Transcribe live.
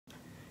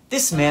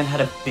This man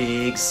had a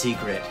big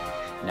secret.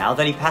 Now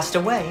that he passed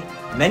away,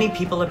 many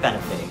people are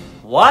benefiting.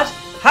 What?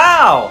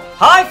 How?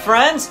 Hi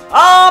friends,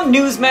 I'm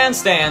Newsman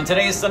Stan.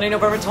 Today is Sunday,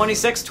 November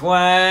 26,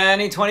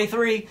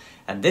 2023,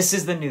 and this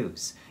is the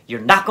news.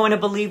 You're not going to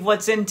believe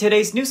what's in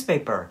today's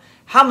newspaper.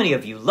 How many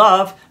of you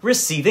love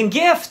receiving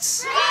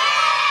gifts?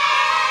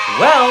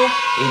 Well,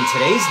 in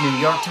today's New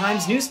York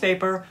Times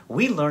newspaper,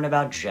 we learn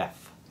about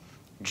Jeff.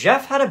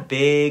 Jeff had a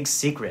big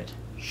secret.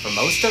 For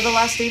most of the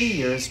last 80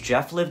 years,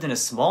 Jeff lived in a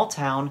small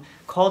town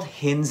called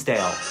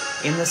Hinsdale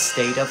in the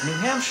state of New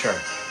Hampshire.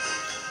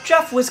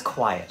 Jeff was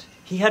quiet.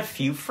 He had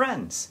few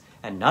friends,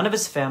 and none of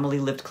his family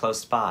lived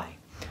close by.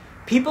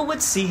 People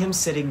would see him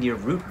sitting near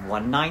Route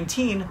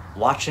 119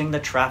 watching the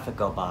traffic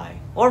go by,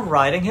 or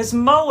riding his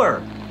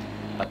mower.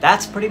 But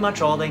that's pretty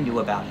much all they knew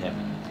about him.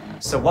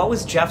 So what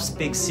was Jeff's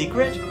big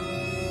secret?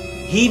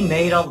 He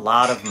made a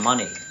lot of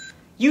money.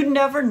 You'd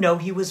never know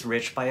he was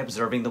rich by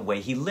observing the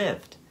way he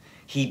lived.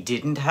 He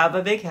didn't have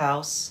a big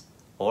house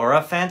or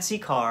a fancy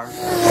car,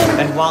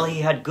 and while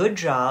he had good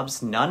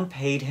jobs, none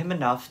paid him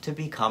enough to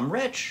become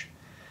rich.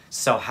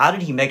 So how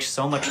did he make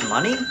so much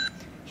money?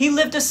 He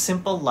lived a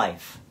simple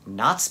life,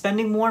 not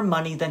spending more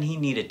money than he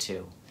needed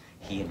to.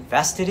 He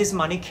invested his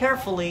money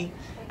carefully,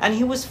 and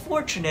he was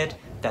fortunate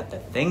that the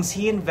things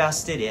he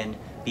invested in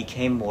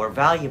became more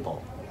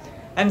valuable.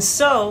 And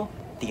so,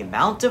 the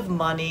amount of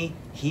money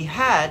he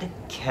had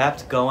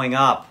kept going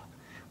up.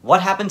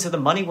 What happened to the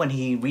money when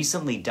he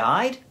recently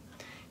died?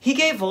 He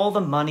gave all the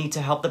money to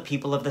help the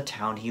people of the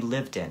town he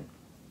lived in.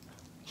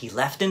 He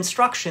left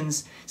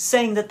instructions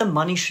saying that the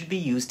money should be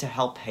used to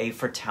help pay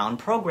for town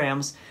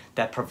programs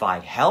that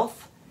provide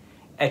health,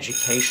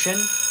 education,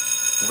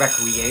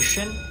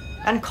 recreation,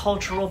 and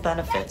cultural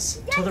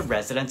benefits to the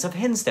residents of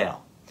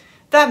Hinsdale.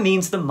 That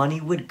means the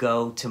money would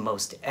go to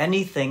most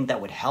anything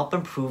that would help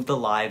improve the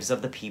lives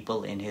of the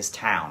people in his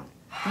town.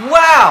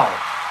 Wow!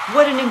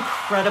 What an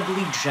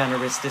incredibly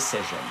generous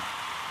decision.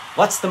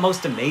 What's the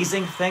most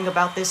amazing thing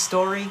about this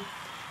story?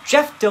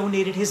 Jeff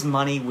donated his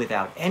money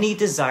without any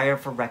desire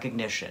for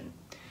recognition.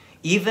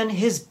 Even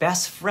his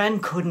best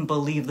friend couldn't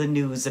believe the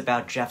news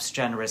about Jeff's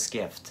generous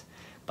gift.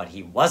 But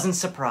he wasn't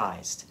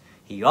surprised.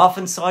 He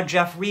often saw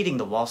Jeff reading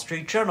the Wall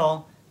Street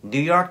Journal, New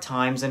York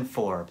Times, and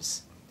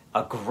Forbes.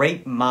 A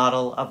great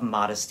model of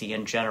modesty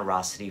and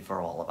generosity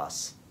for all of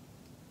us.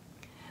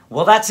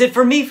 Well, that's it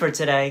for me for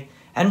today.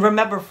 And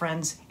remember,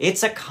 friends,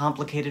 it's a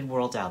complicated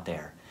world out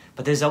there.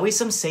 But there's always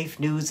some safe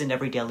news in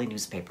every daily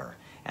newspaper.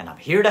 And I'm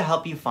here to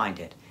help you find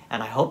it.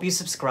 And I hope you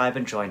subscribe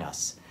and join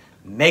us.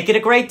 Make it a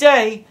great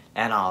day,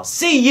 and I'll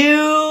see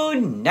you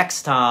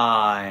next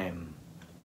time.